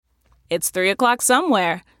It's 3 o'clock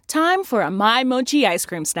somewhere. Time for a My Mochi ice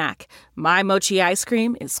cream snack. My Mochi ice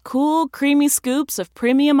cream is cool, creamy scoops of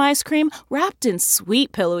premium ice cream wrapped in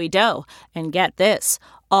sweet, pillowy dough. And get this,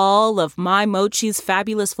 all of My Mochi's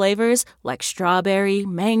fabulous flavors like strawberry,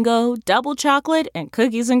 mango, double chocolate, and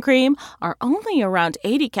cookies and cream are only around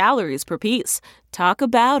 80 calories per piece. Talk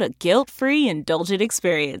about a guilt-free, indulgent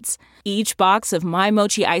experience. Each box of My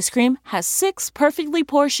Mochi ice cream has 6 perfectly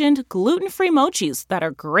portioned, gluten-free mochis that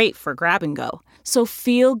are great for grab and go. So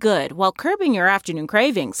feel good while curbing your afternoon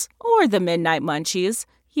cravings or the midnight munchies.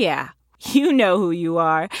 Yeah, you know who you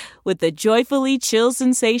are with the joyfully chill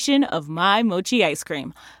sensation of My Mochi ice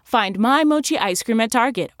cream. Find My Mochi ice cream at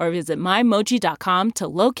Target or visit MyMochi.com to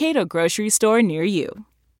locate a grocery store near you.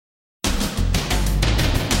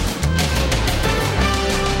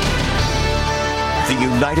 The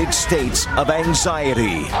United States of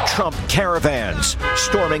anxiety. Trump caravans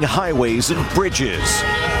storming highways and bridges.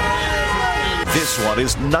 This one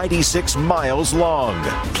is 96 miles long,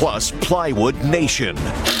 plus Plywood Nation.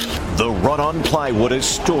 The run on plywood as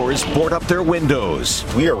stores board up their windows.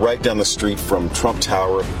 We are right down the street from Trump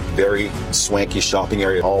Tower, very swanky shopping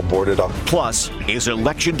area, all boarded up. Plus, is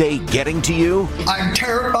Election Day getting to you? I'm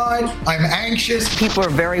terrified. I'm anxious. People are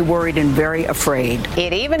very worried and very afraid.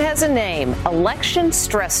 It even has a name, election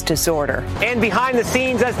stress disorder. And behind the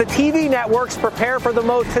scenes as the TV networks prepare for the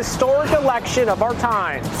most historic election of our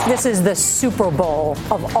time. This is the Super Bowl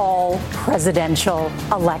of all presidential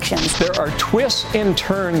elections. There are twists and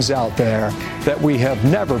turns out there that we have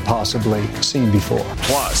never possibly seen before.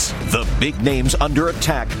 Plus, the big names under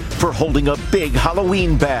attack for holding a big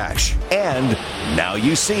Halloween bash. And now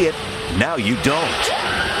you see it, now you don't.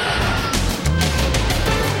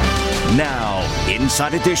 Now,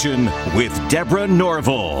 Inside Edition with Deborah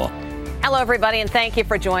Norville. Hello, everybody, and thank you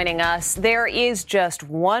for joining us. There is just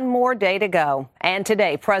one more day to go. And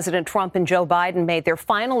today, President Trump and Joe Biden made their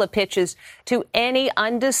final pitches to any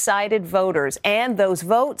undecided voters, and those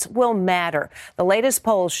votes will matter. The latest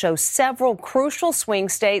polls show several crucial swing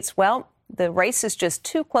states. Well, the race is just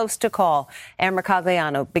too close to call. Ann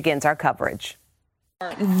Mercogliano begins our coverage.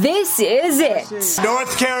 This is it.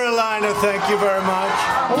 North Carolina, thank you very much.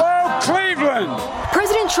 Hello, Cleveland.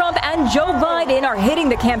 President Trump and Joe Biden are hitting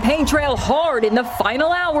the campaign trail hard in the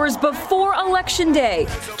final hours before Election Day.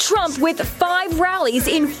 Trump with 5 rallies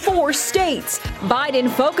in 4 states. Biden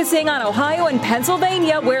focusing on Ohio and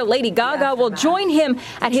Pennsylvania, where Lady Gaga will join him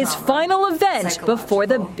at his final event before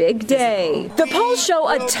the big day. The polls show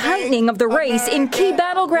a tightening of the race in key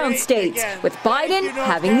battleground states, with Biden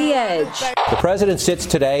having the edge. The president sits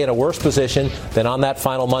today in a worse position than on that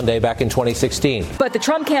final Monday back in 2016. But the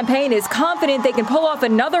Trump campaign is confident they can pull off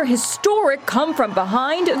another historic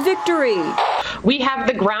come-from-behind victory. We have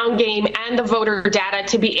the ground game and the voter data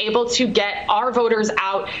to be able to get our voters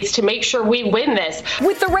out to make sure we win this.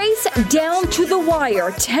 With the race down to the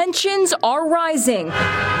wire, tensions are rising.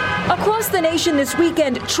 Across the nation this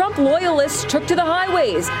weekend, Trump loyalists took to the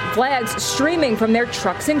highways, flags streaming from their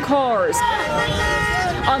trucks and cars.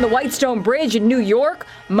 On the Whitestone Bridge in New York,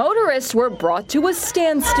 motorists were brought to a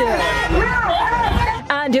standstill.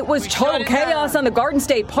 And it was total chaos on the Garden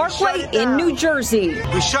State Parkway in New Jersey.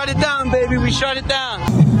 We shut it down, baby. We shut it down.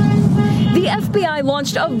 The FBI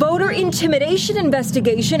launched a voter intimidation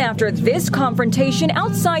investigation after this confrontation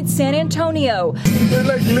outside San Antonio. They're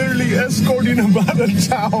like literally escorting him out of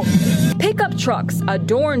town. Pickup trucks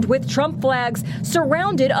adorned with Trump flags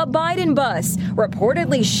surrounded a Biden bus,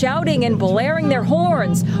 reportedly shouting and blaring their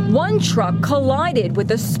horns. One truck collided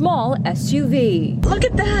with a small SUV. Look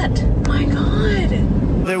at that. My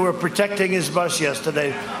God. They were protecting his bus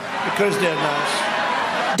yesterday because they're nice.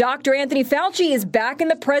 Dr. Anthony Fauci is back in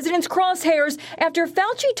the president's crosshairs after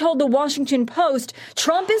Fauci told the Washington Post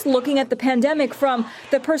Trump is looking at the pandemic from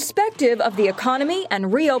the perspective of the economy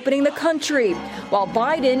and reopening the country, while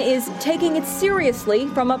Biden is taking it seriously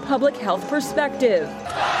from a public health perspective.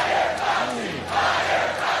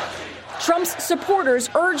 Trump's supporters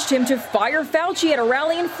urged him to fire Fauci at a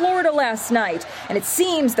rally in Florida last night, and it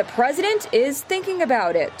seems the president is thinking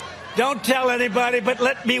about it. Don't tell anybody, but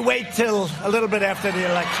let me wait till a little bit after the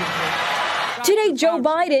election. Today, Joe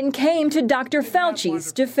Biden came to Dr.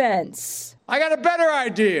 Fauci's defense. I got a better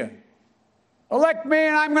idea. Elect me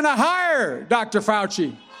and I'm going to hire Dr.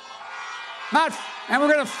 Fauci. And we're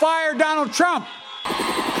going to fire Donald Trump.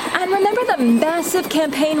 And remember the massive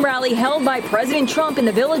campaign rally held by President Trump in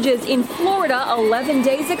the Villages in Florida 11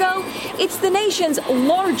 days ago? It's the nation's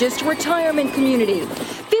largest retirement community.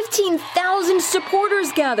 15,000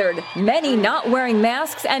 supporters gathered, many not wearing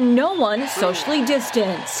masks and no one socially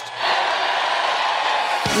distanced.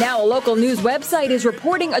 Now, a local news website is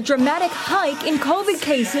reporting a dramatic hike in COVID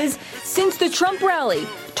cases since the Trump rally.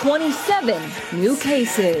 27 new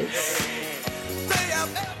cases.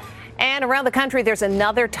 And around the country, there's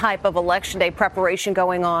another type of Election Day preparation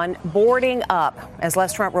going on, boarding up. As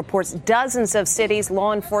Les Trump reports, dozens of cities'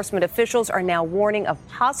 law enforcement officials are now warning of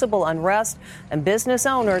possible unrest, and business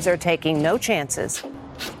owners are taking no chances.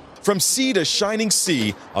 From sea to shining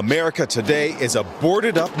sea, America today is a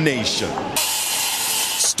boarded up nation.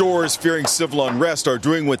 Stores fearing civil unrest are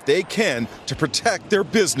doing what they can to protect their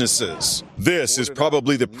businesses. This is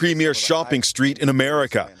probably the premier shopping street in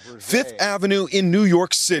America, Fifth Avenue in New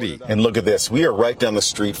York City. And look at this. We are right down the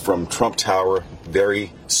street from Trump Tower,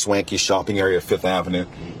 very swanky shopping area of Fifth Avenue.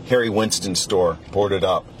 Harry Winston store, boarded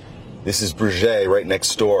up. This is Berger right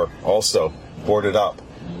next door, also boarded up.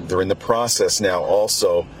 They're in the process now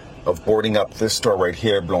also of boarding up this store right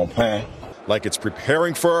here, Blancpain. Like it's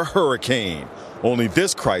preparing for a hurricane. Only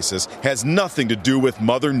this crisis has nothing to do with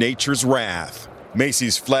Mother Nature's wrath.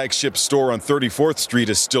 Macy's flagship store on 34th Street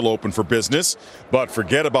is still open for business, but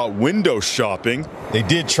forget about window shopping. They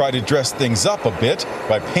did try to dress things up a bit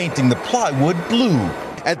by painting the plywood blue.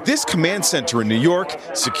 At this command center in New York,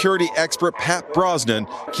 security expert Pat Brosnan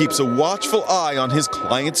keeps a watchful eye on his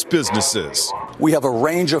clients' businesses. We have a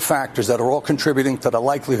range of factors that are all contributing to the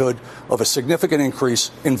likelihood of a significant increase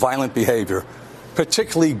in violent behavior,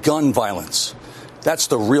 particularly gun violence. That's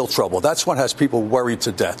the real trouble. That's what has people worried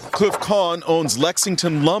to death. Cliff Kahn owns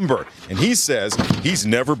Lexington Lumber, and he says he's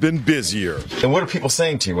never been busier. And what are people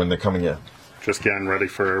saying to you when they're coming in? Just getting ready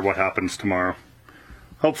for what happens tomorrow.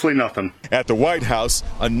 Hopefully nothing. At the White House,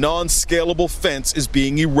 a non-scalable fence is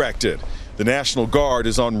being erected. The National Guard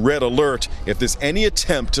is on red alert if there's any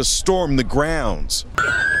attempt to storm the grounds.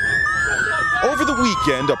 Over the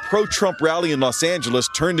weekend, a pro-Trump rally in Los Angeles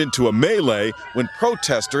turned into a melee when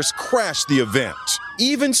protesters crashed the event.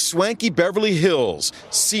 Even swanky Beverly Hills,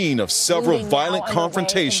 scene of several violent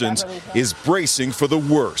confrontations, is bracing for the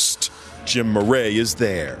worst. Jim Murray is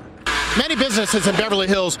there. Many businesses in Beverly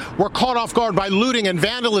Hills were caught off guard by looting and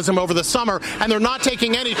vandalism over the summer, and they're not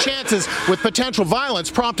taking any chances with potential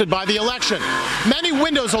violence prompted by the election. Many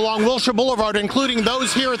windows along Wilshire Boulevard, including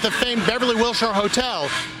those here at the famed Beverly Wilshire Hotel,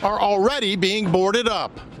 are already being boarded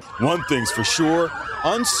up. One thing's for sure,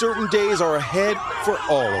 uncertain days are ahead for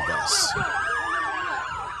all of us.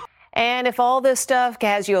 And if all this stuff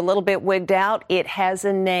has you a little bit wigged out, it has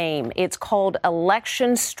a name. It's called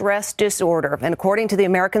election stress disorder. And according to the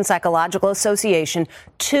American Psychological Association,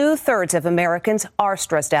 2/3 of Americans are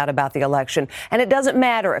stressed out about the election. And it doesn't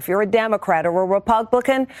matter if you're a Democrat or a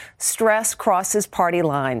Republican, stress crosses party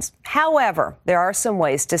lines. However, there are some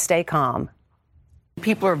ways to stay calm.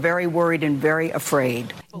 People are very worried and very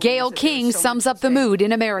afraid. Gayle King sums up the mood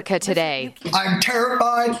in America today. I'm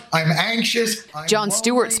terrified. I'm anxious. Jon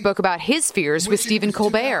Stewart spoke about his fears with Stephen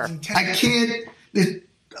Colbert. I can't. The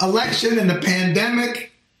election and the pandemic.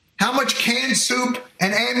 How much canned soup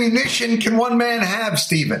and ammunition can one man have,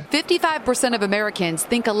 Stephen? 55% of Americans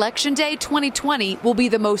think Election Day 2020 will be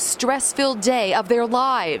the most stress-filled day of their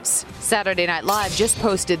lives. Saturday Night Live just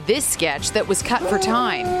posted this sketch that was cut for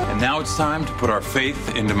time. And now it's time to put our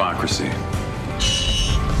faith in democracy.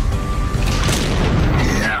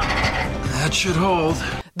 Yeah, that should hold.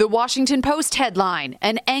 The Washington Post headline,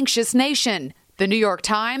 An Anxious Nation. The New York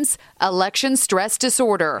Times, election stress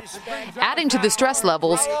disorder. Adding to the stress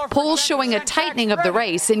levels, polls showing a tightening of the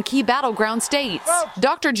race in key battleground states.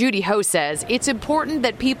 Dr. Judy Ho says it's important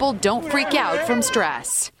that people don't freak out from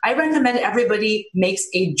stress. I recommend everybody makes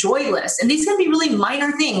a joy list. And these can be really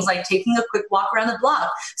minor things like taking a quick walk around the block,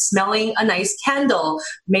 smelling a nice candle,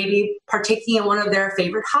 maybe partaking in one of their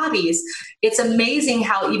favorite hobbies. It's amazing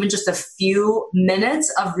how even just a few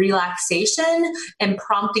minutes of relaxation and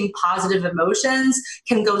prompting positive emotions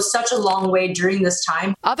can go such a long way during this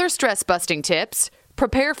time. Other stress-busting tips: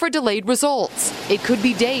 prepare for delayed results. It could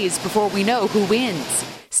be days before we know who wins.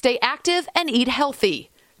 Stay active and eat healthy.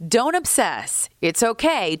 Don't obsess. It's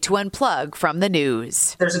okay to unplug from the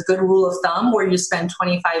news. There's a good rule of thumb where you spend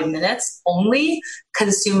 25 minutes only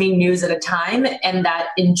consuming news at a time, and that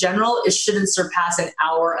in general, it shouldn't surpass an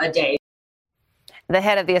hour a day. The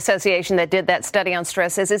head of the association that did that study on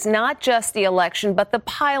stress says it's not just the election, but the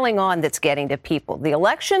piling on that's getting to people. The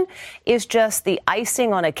election is just the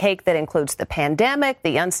icing on a cake that includes the pandemic,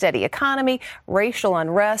 the unsteady economy, racial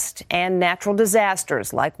unrest, and natural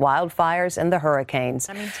disasters like wildfires and the hurricanes.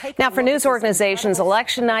 Now, for news organizations,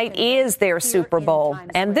 election night is their Super Bowl.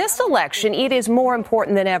 And this election, it is more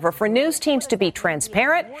important than ever for news teams to be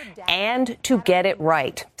transparent and to get it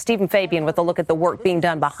right. Stephen Fabian with a look at the work being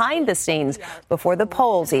done behind the scenes before the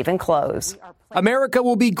polls even close. America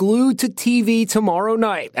will be glued to TV tomorrow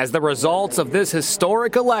night as the results of this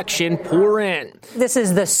historic election pour in. This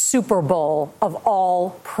is the Super Bowl of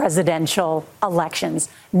all presidential elections.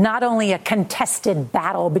 Not only a contested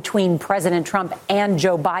battle between President Trump and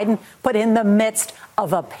Joe Biden, but in the midst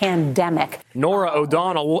of a pandemic. Norah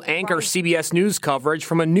O'Donnell will anchor CBS News coverage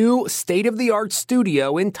from a new state-of-the-art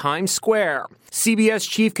studio in Times Square. CBS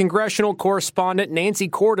chief congressional correspondent Nancy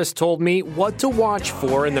Cordes told me what to watch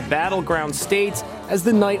for in the battleground states as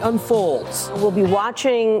the night unfolds. We'll be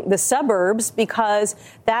watching the suburbs because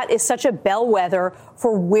that is such a bellwether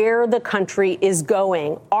for where the country is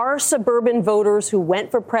going. Are suburban voters who went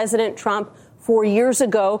for President Trump 4 years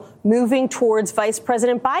ago moving towards Vice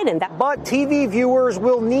President Biden? But TV viewers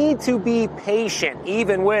will need to be patient.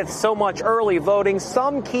 Even with so much early voting,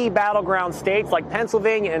 some key battleground states like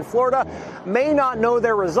Pennsylvania and Florida may not know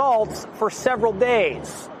their results for several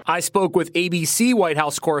days. I spoke with ABC White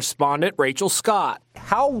House correspondent Rachel Scott.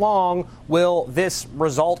 How long will this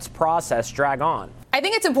results process drag on? I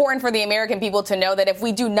think it's important for the American people to know that if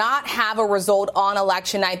we do not have a result on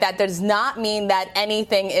election night, that does not mean that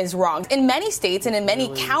anything is wrong. In many states and in many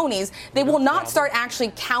counties, they will not start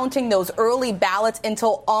actually counting those early ballots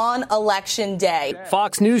until on election day.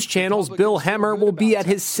 Fox News Channel's Bill Hemmer will be at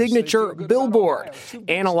his signature billboard,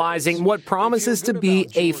 analyzing what promises to be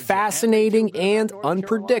a fascinating and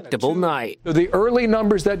unpredictable night. The early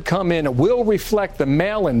numbers that come in will reflect the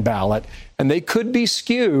mail-in ballot, and they could be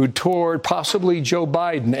skewed toward possibly Joe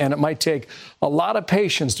Biden, and it might take a lot of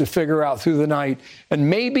patience to figure out through the night and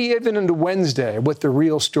maybe even into Wednesday what the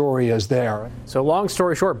real story is there. So long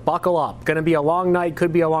story short, buckle up. Going to be a long night,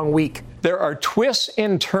 could be a long week. There are twists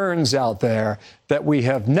and turns out there that we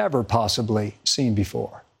have never possibly seen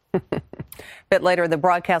before. A bit later, the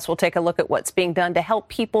broadcast will take a look at what's being done to help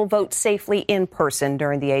people vote safely in person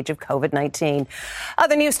during the age of COVID-19.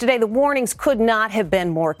 Other news today, the warnings could not have been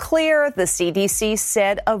more clear. The CDC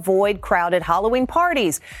said avoid crowded Halloween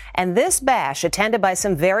parties. And this bash, attended by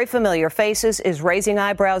some very familiar faces, is raising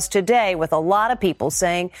eyebrows today, with a lot of people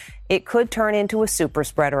saying it could turn into a super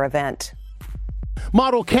spreader event.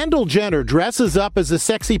 Model Kendall Jenner dresses up as a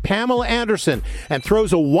sexy Pamela Anderson and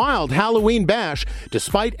throws a wild Halloween bash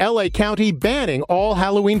despite L.A. County banning all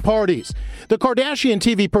Halloween parties. The Kardashian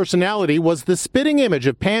TV personality was the spitting image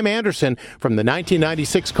of Pam Anderson from the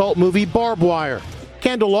 1996 cult movie Barbed Wire.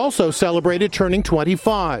 Kendall also celebrated turning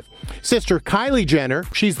 25. Sister Kylie Jenner,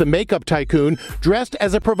 she's the makeup tycoon, dressed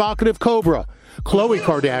as a provocative cobra. Khloe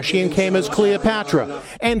Kardashian came as Cleopatra,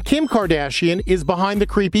 and Kim Kardashian is behind the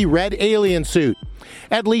creepy red alien suit.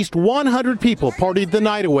 At least 100 people partied the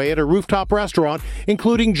night away at a rooftop restaurant,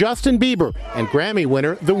 including Justin Bieber and Grammy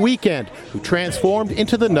winner The Weeknd, who transformed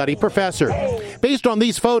into the Nutty Professor. Based on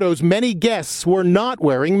these photos, many guests were not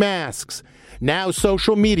wearing masks. Now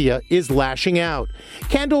social media is lashing out.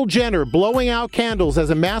 Kendall Jenner blowing out candles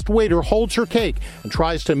as a masked waiter holds her cake and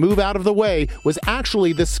tries to move out of the way was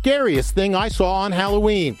actually the scariest thing I saw on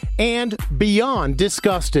Halloween, and beyond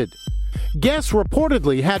disgusted. Guests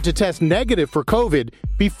reportedly had to test negative for COVID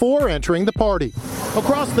before entering the party.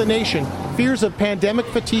 Across the nation, fears of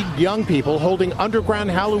pandemic-fatigued young people holding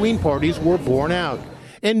underground Halloween parties were borne out.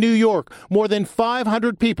 In New York, more than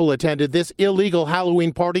 500 people attended this illegal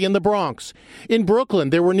Halloween party in the Bronx. In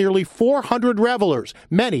Brooklyn, there were nearly 400 revelers,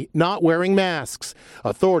 many not wearing masks.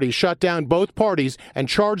 Authorities shut down both parties and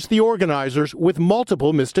charged the organizers with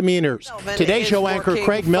multiple misdemeanors. Today Show anchor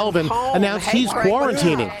Craig Melvin announced he's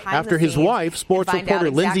quarantining after his wife, sports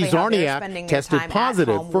reporter Lindsay Zarniak, tested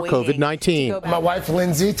positive for COVID-19. My wife,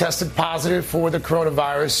 Lindsay, tested positive for the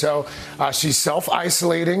coronavirus, so she's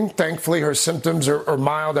self-isolating. Thankfully, her symptoms are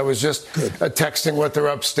mild. I was just texting with her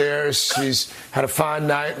upstairs. She's had a fine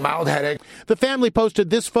night, mild headache. The family posted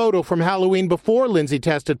this photo from Halloween before Lindsay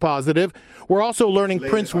tested positive. We're also learning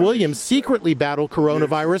Prince William secretly battled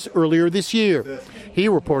coronavirus earlier this year. He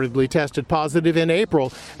reportedly tested positive in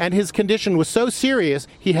April, and his condition was so serious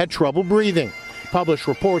he had trouble breathing. Published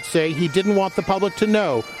reports say he didn't want the public to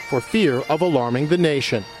know for fear of alarming the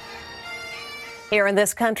nation. Here in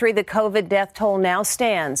this country, the COVID death toll now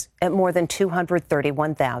stands at more than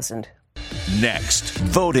 231,000. Next,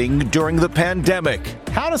 voting during the pandemic.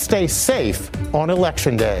 How to stay safe on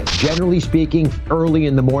Election Day. Generally speaking, early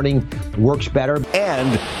in the morning works better.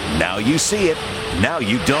 And now you see it, now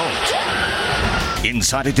you don't.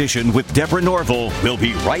 Inside Edition with Deborah Norville. We'll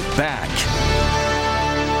be right back.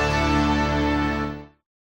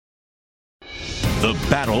 The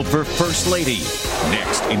battle for First Lady.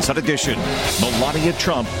 Next, Inside Edition, Melania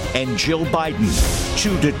Trump and Jill Biden.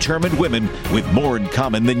 Two determined women with more in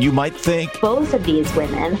common than you might think. Both of these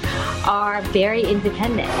women are very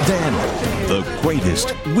independent. Then, the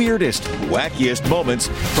greatest, weirdest, wackiest moments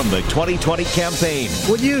from the 2020 campaign.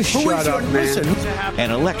 Would you shut up, man?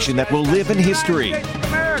 An election that will live in history.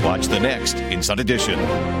 Watch the next Inside Edition.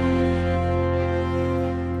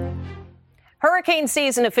 Hurricane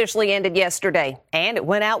season officially ended yesterday, and it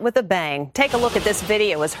went out with a bang. Take a look at this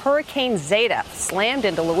video as Hurricane Zeta slammed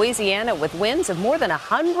into Louisiana with winds of more than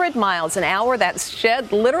 100 miles an hour. That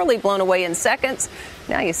shed literally blown away in seconds.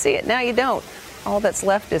 Now you see it, now you don't. All that's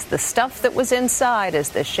left is the stuff that was inside as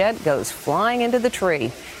the shed goes flying into the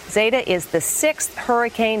tree. Zeta is the 6th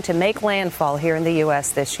hurricane to make landfall here in the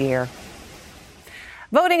U.S. this year.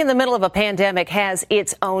 Voting in the middle of a pandemic has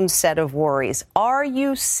its own set of worries. Are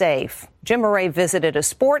you safe? Jim Murray visited a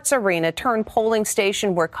sports arena turned polling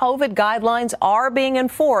station where COVID guidelines are being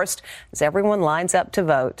enforced as everyone lines up to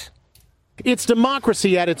vote. It's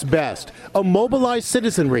democracy at its best, a mobilized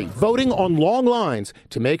citizenry voting on long lines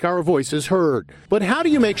to make our voices heard. But how do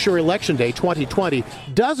you make sure Election Day 2020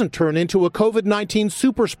 doesn't turn into a COVID-19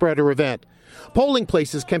 super spreader event? Polling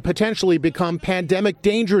places can potentially become pandemic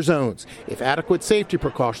danger zones if adequate safety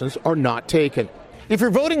precautions are not taken. If you're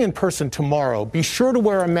voting in person tomorrow, be sure to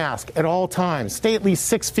wear a mask at all times. Stay at least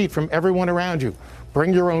 6 feet from everyone around you.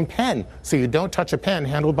 Bring your own pen so you don't touch a pen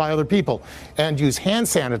handled by other people. And use hand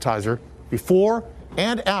sanitizer before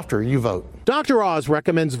and after you vote. Dr. Oz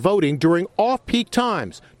recommends voting during off-peak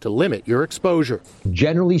times to limit your exposure.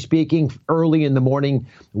 Generally speaking, early in the morning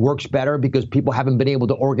works better because people haven't been able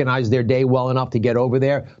to organize their day well enough to get over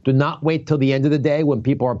there. Do not wait till the end of the day when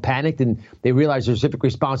people are panicked and they realize their civic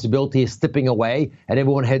responsibility is slipping away and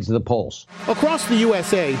everyone heads to the polls. Across the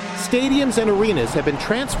USA, stadiums and arenas have been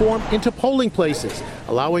transformed into polling places,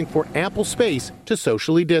 allowing for ample space to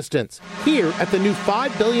socially distance. Here at the new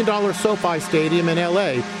 $5 billion SoFi Stadium in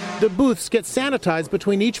L.A., the booths get sanitized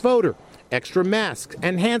between each voter. Extra masks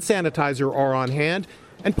and hand sanitizer are on hand,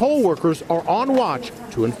 and poll workers are on watch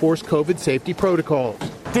to enforce COVID safety protocols.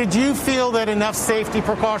 Did you feel that enough safety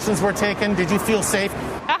precautions were taken? Did you feel safe?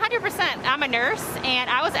 100%. I'm a nurse, and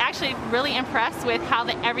I was actually really impressed with how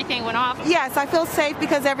everything went off. Yes, I feel safe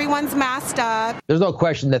because everyone's masked up. There's no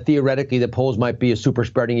question that theoretically the polls might be a super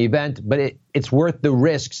spreading event, but it's worth the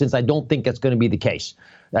risk since I don't think that's going to be the case.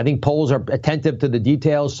 I think polls are attentive to the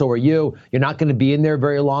details. So are you. You're not going to be in there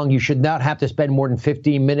very long. You should not have to spend more than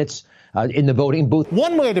 15 minutes in the voting booth.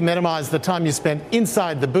 One way to minimize the time you spend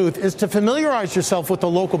inside the booth is to familiarize yourself with the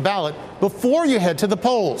local ballot before you head to the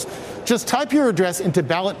polls. Just type your address into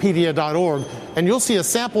ballotpedia.org and you'll see a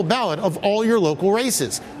sample ballot of all your local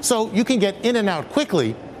races. So you can get in and out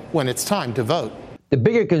quickly when it's time to vote. The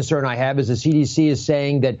bigger concern I have is the CDC is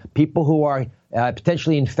saying that people who are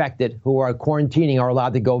potentially infected, who are quarantining, are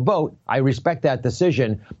allowed to go vote. I respect that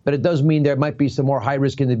decision, but it does mean there might be some more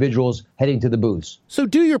high-risk individuals heading to the booths. So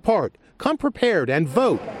do your part. Come prepared and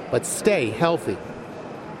vote, but stay healthy.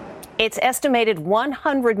 It's estimated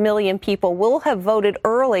 100 million people will have voted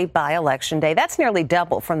early by Election Day. That's nearly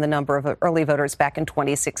double from the number of early voters back in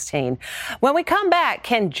 2016. When we come back,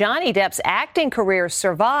 can Johnny Depp's acting career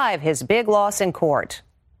survive his big loss in court?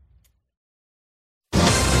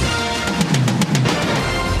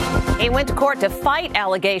 He went to court to fight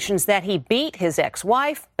allegations that he beat his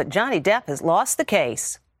ex-wife, but Johnny Depp has lost the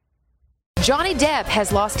case. Johnny Depp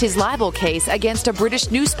has lost his libel case against a British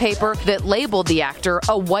newspaper that labeled the actor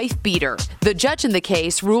a wife beater. The judge in the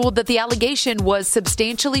case ruled that the allegation was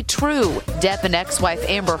substantially true. Depp and ex-wife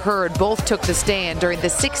Amber Heard both took the stand during the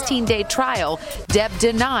 16-day trial, Depp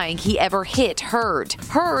denying he ever hit Heard.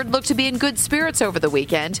 Heard looked to be in good spirits over the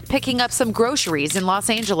weekend, picking up some groceries in Los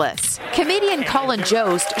Angeles. Comedian Colin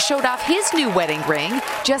Jost showed off his new wedding ring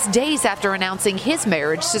just days after announcing his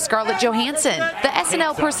marriage to Scarlett Johansson. The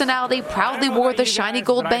SNL personality proudly wore the shiny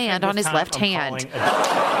gold band on his left hand.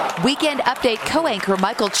 Weekend Update co-anchor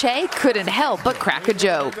Michael Che couldn't help but crack a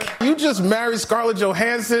joke. You just married Scarlett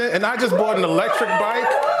Johansson, and I just bought an electric bike.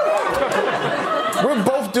 We're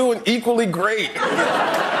both doing equally great.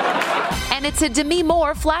 And it's a Demi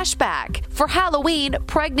Moore flashback. For Halloween,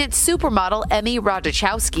 pregnant supermodel Emmy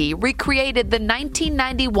Ratajkowski recreated the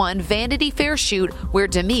 1991 Vanity Fair shoot where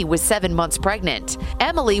Demi was 7 months pregnant.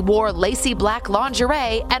 Emily wore lacy black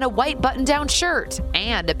lingerie and a white button-down shirt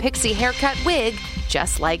and a pixie haircut wig,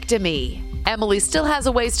 just like Demi. Emily still has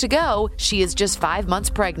a ways to go. She is just 5 months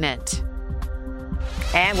pregnant.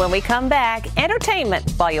 And when we come back, entertainment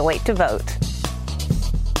while you wait to vote.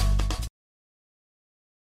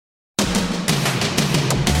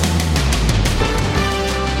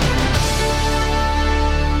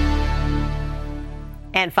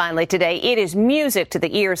 And finally today, it is music to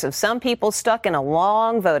the ears of some people stuck in a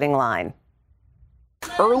long voting line.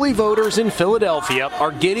 Early voters in Philadelphia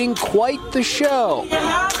are getting quite the show.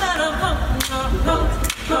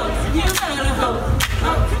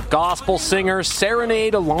 Gospel singers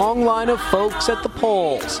serenade a long line of folks at the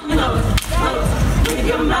polls.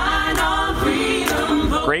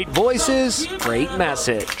 Great voices, great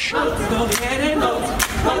message.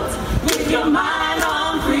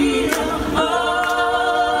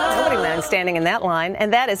 Standing in that line,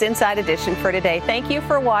 and that is Inside Edition for today. Thank you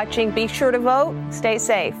for watching. Be sure to vote, stay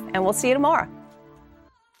safe, and we'll see you tomorrow.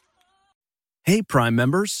 Hey, Prime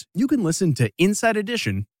members, you can listen to Inside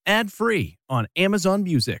Edition ad-free on Amazon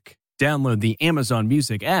Music. Download the Amazon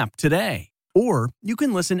Music app today. Or you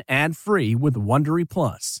can listen ad-free with Wondery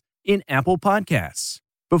Plus in Apple Podcasts.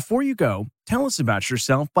 Before you go, tell us about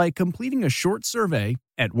yourself by completing a short survey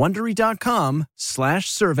at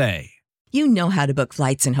Wondery.com/survey. You know how to book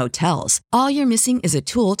flights and hotels. All you're missing is a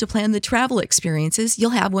tool to plan the travel experiences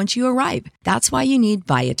you'll have once you arrive. That's why you need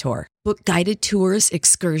Viator. Book guided tours,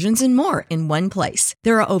 excursions, and more in one place.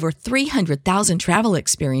 There are over 300,000 travel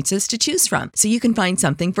experiences to choose from, so you can find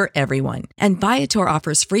something for everyone. And Viator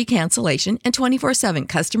offers free cancellation and 24/7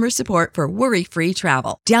 customer support for worry-free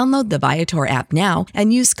travel. Download the Viator app now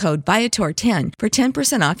and use code Viator10 for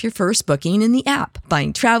 10% off your first booking in the app.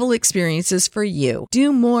 Find travel experiences for you.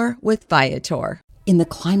 Do more with Viator. In the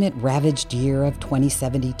climate-ravaged year of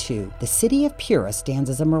 2072, the city of Pura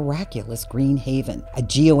stands as a miraculous green haven, a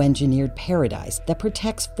geoengineered paradise that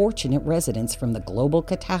protects fortunate residents from the global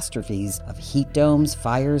catastrophes of heat domes,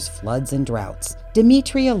 fires, floods, and droughts.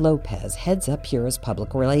 Demetria Lopez heads up Pura's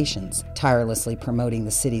public relations, tirelessly promoting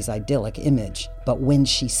the city's idyllic image. But when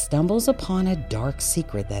she stumbles upon a dark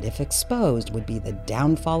secret that, if exposed, would be the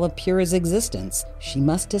downfall of Pura's existence, she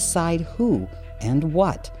must decide who and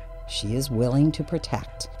what she is willing to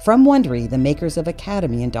protect. From Wondery, the makers of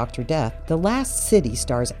Academy and Dr. Death, The Last City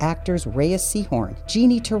stars actors Reyes Sehorn,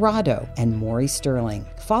 Jeannie Torrado, and Maury Sterling.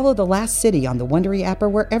 Follow The Last City on the Wondery app or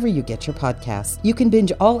wherever you get your podcasts. You can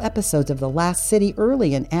binge all episodes of The Last City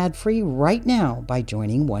early and ad-free right now by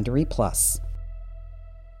joining Wondery Plus.